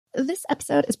This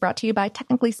episode is brought to you by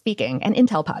Technically Speaking, an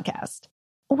Intel podcast.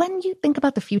 When you think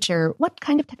about the future, what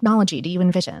kind of technology do you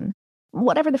envision?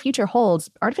 Whatever the future holds,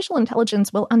 artificial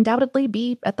intelligence will undoubtedly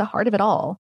be at the heart of it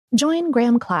all. Join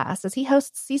Graham Class as he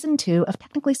hosts Season 2 of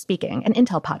Technically Speaking, an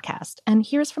Intel podcast, and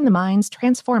hears from the minds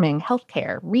transforming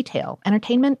healthcare, retail,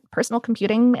 entertainment, personal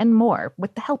computing, and more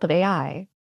with the help of AI.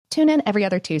 Tune in every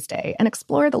other Tuesday and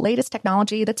explore the latest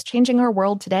technology that's changing our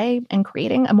world today and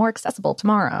creating a more accessible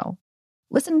tomorrow.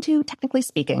 Listen to Technically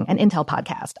Speaking, an Intel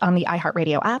podcast on the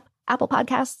iHeartRadio app, Apple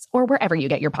Podcasts, or wherever you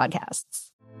get your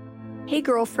podcasts. Hey,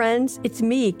 girlfriends, it's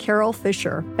me, Carol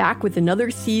Fisher, back with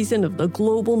another season of the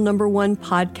global #1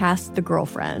 podcast, The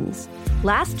Girlfriends.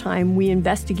 Last time, we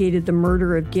investigated the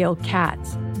murder of Gail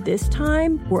Katz. This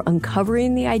time, we're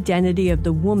uncovering the identity of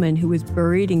the woman who was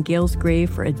buried in Gail's grave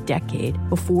for a decade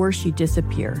before she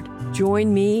disappeared.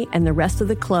 Join me and the rest of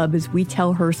the club as we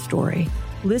tell her story.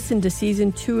 Listen to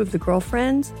Season 2 of The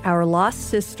Girlfriends, Our Lost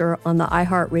Sister on the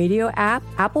iHeartRadio app,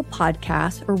 Apple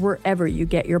Podcasts, or wherever you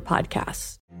get your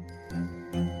podcasts.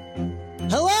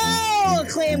 Hello,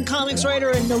 acclaimed comics writer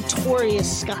and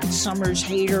notorious Scott Summers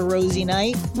hater, Rosie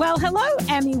Knight. Well, hello,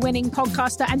 Emmy-winning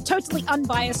podcaster and totally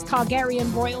unbiased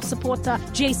Targaryen royal supporter,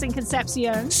 Jason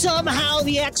Concepcion. Somehow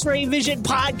the X-Ray Vision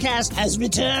podcast has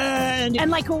returned.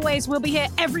 And like always, we'll be here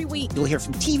every week. You'll hear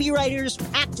from TV writers,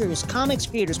 actors, comics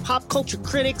creators, pop culture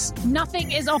critics.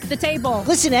 Nothing is off the table.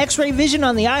 Listen to X-Ray Vision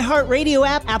on the iHeartRadio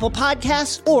app, Apple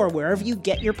Podcasts, or wherever you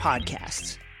get your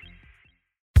podcasts.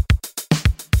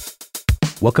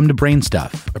 Welcome to Brain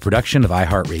Stuff, a production of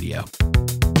iHeartRadio.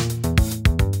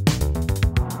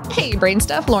 Hey, Brain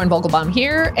Stuff, Lauren Vogelbaum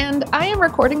here, and I am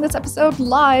recording this episode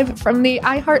live from the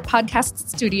iHeart Podcast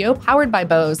studio powered by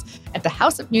Bose at the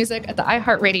House of Music at the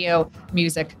iHeartRadio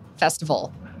Music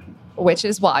Festival, which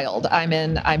is wild. I'm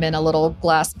in a little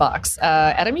glass box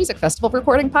at a music festival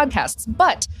recording podcasts.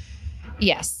 But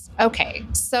yes, okay,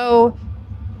 so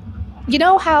you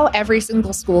know how every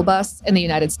single school bus in the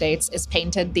United States is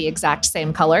painted the exact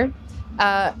same color?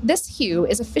 This hue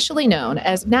is officially known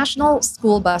as National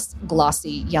School Bus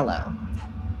Glossy Yellow.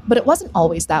 But it wasn't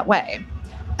always that way.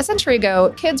 A century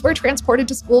ago, kids were transported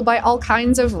to school by all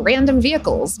kinds of random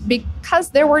vehicles. Because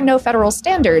there were no federal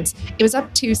standards, it was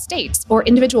up to states or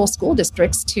individual school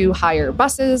districts to hire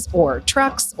buses or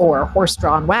trucks or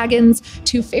horse-drawn wagons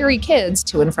to ferry kids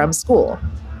to and from school.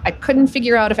 I couldn't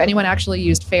figure out if anyone actually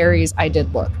used ferries. I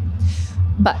did look.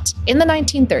 But in the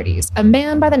 1930s, a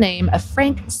man by the name of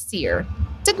Frank Sear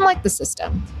didn't like the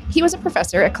system. He was a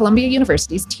professor at Columbia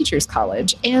University's Teachers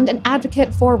College and an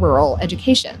advocate for rural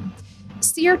education.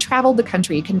 Sear traveled the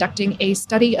country conducting a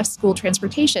study of school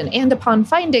transportation, and upon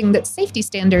finding that safety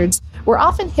standards were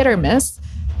often hit or miss,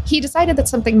 he decided that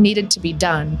something needed to be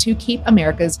done to keep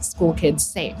America's school kids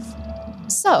safe.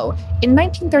 So, in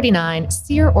 1939,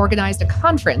 Sear organized a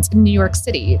conference in New York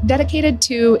City dedicated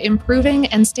to improving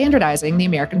and standardizing the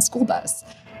American school bus.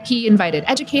 He invited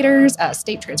educators,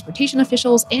 state transportation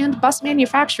officials, and bus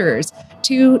manufacturers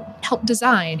to help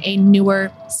design a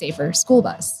newer, safer school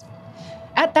bus.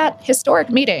 At that historic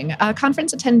meeting,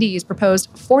 conference attendees proposed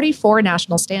 44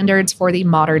 national standards for the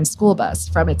modern school bus,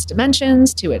 from its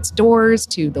dimensions to its doors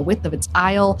to the width of its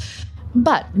aisle.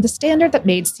 But the standard that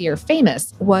made Sear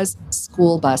famous was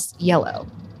school bus yellow.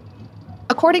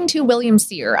 According to William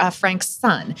Sear, Frank's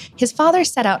son, his father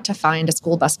set out to find a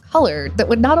school bus color that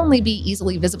would not only be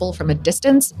easily visible from a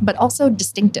distance, but also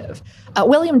distinctive.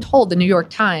 William told the New York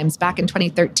Times back in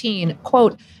 2013,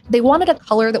 quote, "They wanted a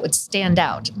color that would stand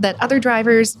out, that other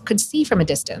drivers could see from a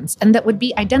distance, and that would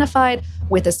be identified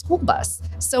with a school bus.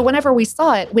 So whenever we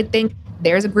saw it, we'd think,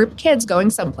 there's a group of kids going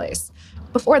someplace."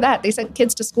 Before that, they sent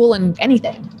kids to school in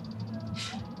anything.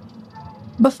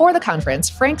 Before the conference,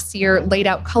 Frank Sear laid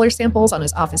out color samples on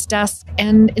his office desk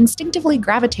and instinctively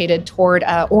gravitated toward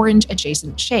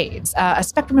orange-adjacent shades, a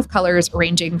spectrum of colors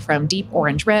ranging from deep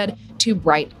orange-red to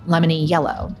bright lemony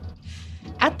yellow.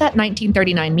 At that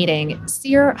 1939 meeting,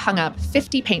 Sear hung up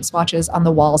 50 paint swatches on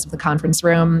the walls of the conference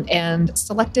room and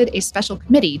selected a special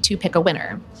committee to pick a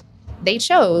winner. They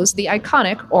chose the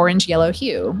iconic orange-yellow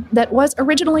hue that was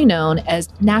originally known as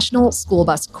National School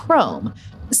Bus Chrome,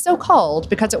 so called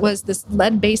because it was this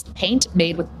lead-based paint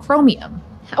made with chromium.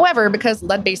 However, because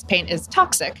lead-based paint is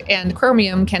toxic and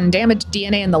chromium can damage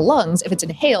DNA in the lungs if it's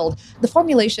inhaled, the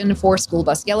formulation for School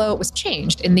Bus Yellow was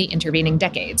changed in the intervening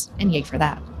decades, and yay for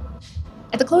that.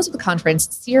 At the close of the conference,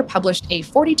 Sear published a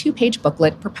 42-page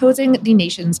booklet proposing the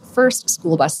nation's first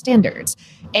school bus standards,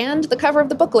 and the cover of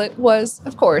the booklet was,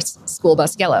 of course, School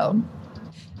Bus Yellow.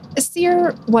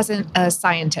 Sear wasn't a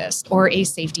scientist or a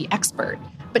safety expert,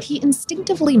 but he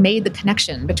instinctively made the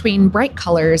connection between bright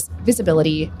colors,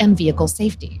 visibility, and vehicle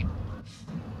safety.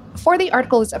 For the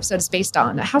article this episode is based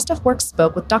on, How Stuff Works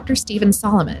spoke with Dr. Stephen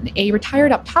Solomon, a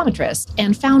retired optometrist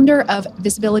and founder of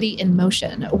Visibility in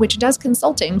Motion, which does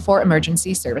consulting for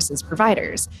emergency services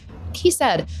providers. He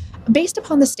said, based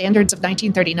upon the standards of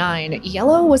 1939,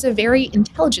 yellow was a very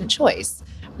intelligent choice.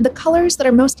 The colors that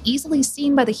are most easily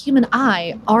seen by the human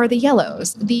eye are the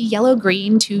yellows, the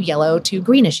yellow-green to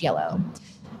greenish yellow.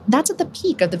 That's at the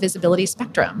peak of the visibility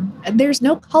spectrum. There's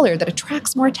no color that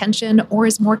attracts more attention or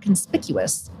is more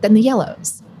conspicuous than the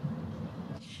yellows.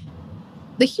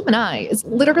 The human eye is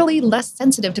literally less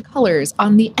sensitive to colors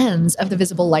on the ends of the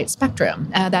visible light spectrum.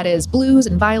 That is, blues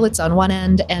and violets on one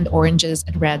end and oranges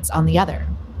and reds on the other.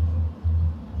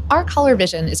 Our color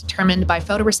vision is determined by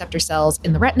photoreceptor cells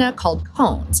in the retina called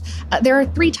cones. There are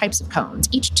 3 types of cones,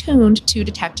 each tuned to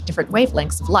detect different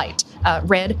wavelengths of light,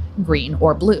 red, green,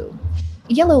 or blue.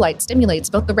 Yellow light stimulates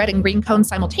both the red and green cones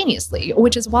simultaneously,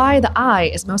 which is why the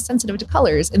eye is most sensitive to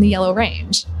colors in the yellow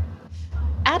range.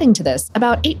 Adding to this,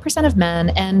 about 8% of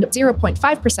men and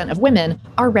 0.5% of women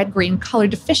are red-green color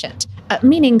deficient,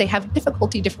 meaning they have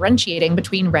difficulty differentiating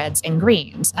between reds and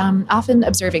greens, often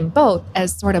observing both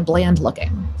as sort of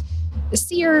bland-looking. The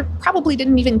seer probably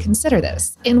didn't even consider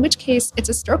this, in which case it's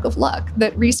a stroke of luck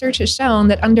that research has shown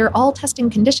that under all testing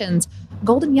conditions,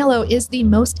 golden yellow is the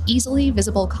most easily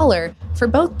visible color for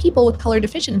both people with color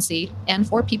deficiency and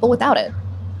for people without it.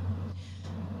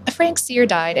 Frank Sear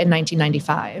died in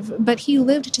 1995, but he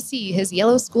lived to see his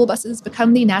yellow school buses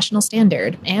become the national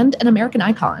standard and an American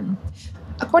icon.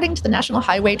 According to the National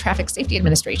Highway Traffic Safety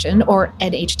Administration, or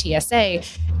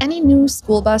NHTSA, any new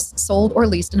school bus sold or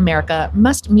leased in America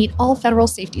must meet all federal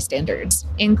safety standards,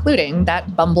 including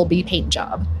that bumblebee paint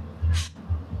job.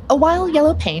 While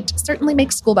yellow paint certainly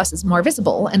makes school buses more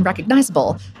visible and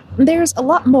recognizable, there's a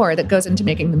lot more that goes into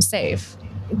making them safe.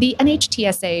 The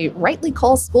NHTSA rightly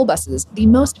calls school buses the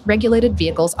most regulated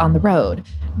vehicles on the road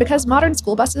because modern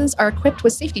school buses are equipped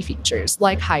with safety features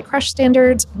like high crush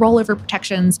standards, rollover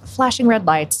protections, flashing red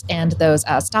lights, and those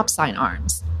stop sign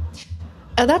arms.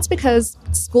 That's because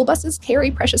school buses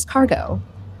carry precious cargo.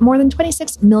 More than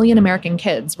 26 million American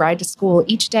kids ride to school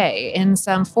each day in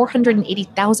some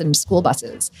 480,000 school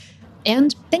buses.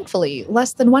 And thankfully,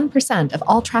 less than 1% of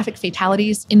all traffic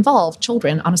fatalities involve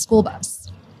children on a school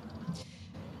bus.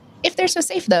 If they're so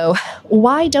safe, though,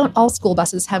 why don't all school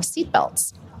buses have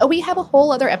seatbelts? We have a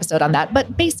whole other episode on that,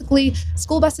 but basically,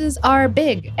 school buses are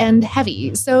big and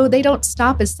heavy, so they don't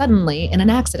stop as suddenly in an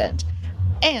accident.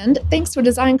 And thanks to a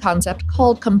design concept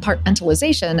called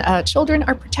compartmentalization, children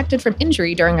are protected from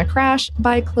injury during a crash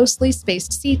by closely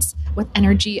spaced seats with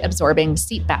energy-absorbing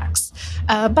seat backs.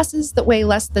 Buses that weigh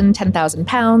less than 10,000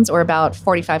 pounds, or about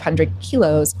 4,500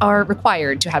 kilos, are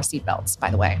required to have seatbelts,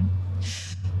 by the way.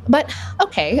 But,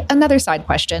 okay, another side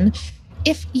question.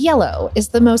 If yellow is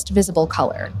the most visible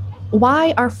color,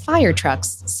 why are fire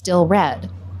trucks still red?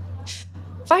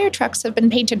 Fire trucks have been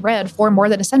painted red for more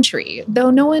than a century, though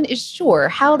no one is sure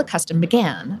how the custom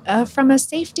began. From a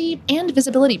safety and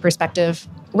visibility perspective,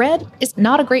 red is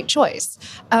not a great choice.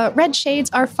 Red shades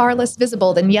are far less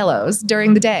visible than yellows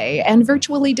during the day and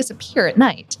virtually disappear at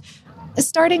night.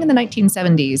 Starting in the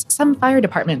 1970s, some fire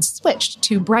departments switched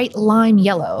to bright lime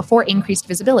yellow for increased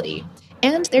visibility,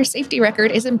 and their safety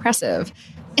record is impressive.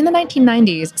 In the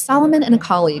 1990s, Solomon and a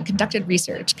colleague conducted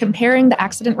research comparing the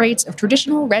accident rates of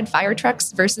traditional red fire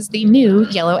trucks versus the new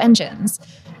yellow engines.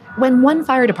 When one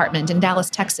fire department in Dallas,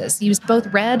 Texas, used both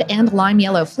red and lime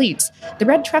yellow fleets, the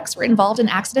red trucks were involved in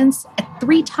accidents at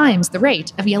 3 times the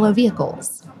rate of yellow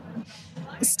vehicles.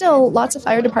 Still, lots of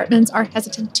fire departments are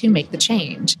hesitant to make the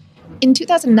change. In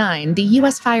 2009, the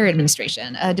U.S. Fire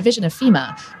Administration, a division of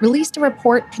FEMA, released a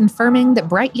report confirming that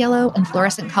bright yellow and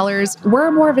fluorescent colors were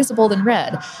more visible than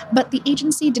red, but the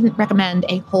agency didn't recommend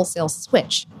a wholesale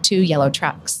switch to yellow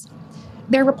trucks.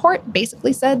 Their report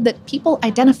basically said that people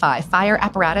identify fire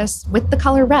apparatus with the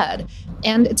color red,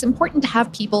 and it's important to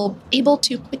have people able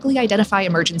to quickly identify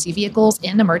emergency vehicles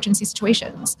in emergency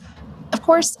situations. Of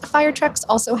course, fire trucks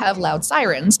also have loud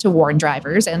sirens to warn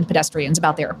drivers and pedestrians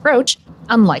about their approach,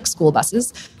 unlike school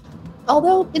buses.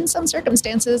 Although, in some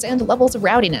circumstances and levels of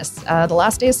rowdiness, the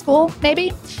last day of school,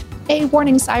 maybe, a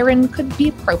warning siren could be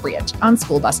appropriate on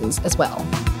school buses as well.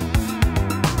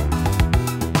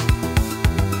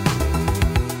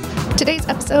 Today's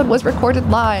episode was recorded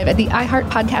live at the iHeart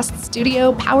Podcast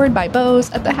Studio, powered by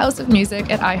Bose at the House of Music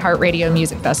at iHeartRadio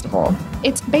Music Festival.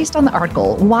 It's based on the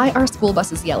article, Why Are School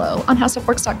Buses Yellow? On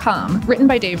HowStuffWorks.com, written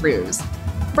by Dave Ruse.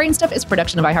 Brainstuff is a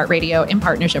production of iHeartRadio in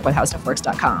partnership with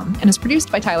HowStuffWorks.com and is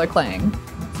produced by Tyler Klang.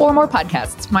 For more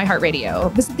podcasts from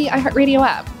iHeartRadio, visit the iHeartRadio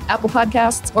app, Apple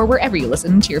Podcasts, or wherever you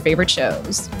listen to your favorite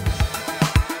shows.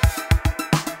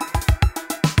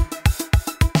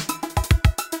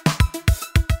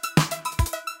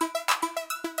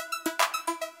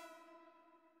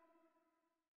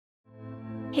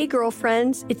 Hey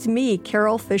girlfriends, it's me,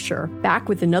 Carol Fisher, back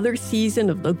with another season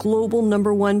of the global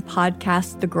 #1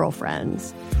 podcast, The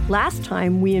Girlfriends. Last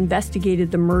time, we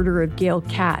investigated the murder of Gail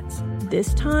Katz.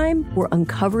 This time, we're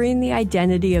uncovering the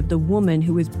identity of the woman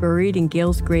who was buried in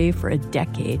Gail's grave for a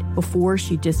decade before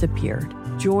she disappeared.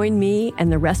 Join me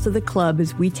and the rest of the club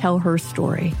as we tell her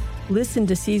story. Listen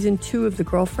to Season 2 of The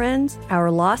Girlfriends, Our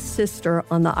Lost Sister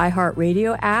on the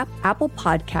iHeartRadio app, Apple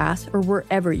Podcasts, or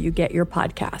wherever you get your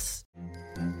podcasts.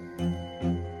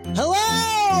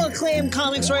 Hello, acclaimed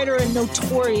comics writer and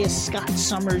notorious Scott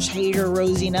Summers hater,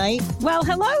 Rosie Knight. Well,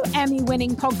 hello,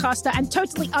 Emmy-winning podcaster and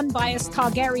totally unbiased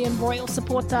Targaryen royal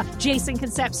supporter, Jason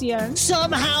Concepcion.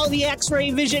 Somehow the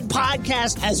X-Ray Vision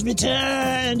podcast has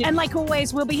returned. And like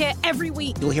always, we'll be here every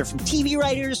week. You'll hear from TV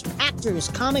writers, actors,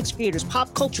 comics creators,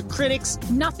 pop culture critics.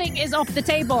 Nothing is off the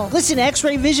table. Listen to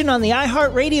X-Ray Vision on the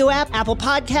iHeartRadio app, Apple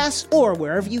Podcasts, or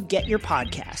wherever you get your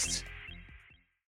podcasts.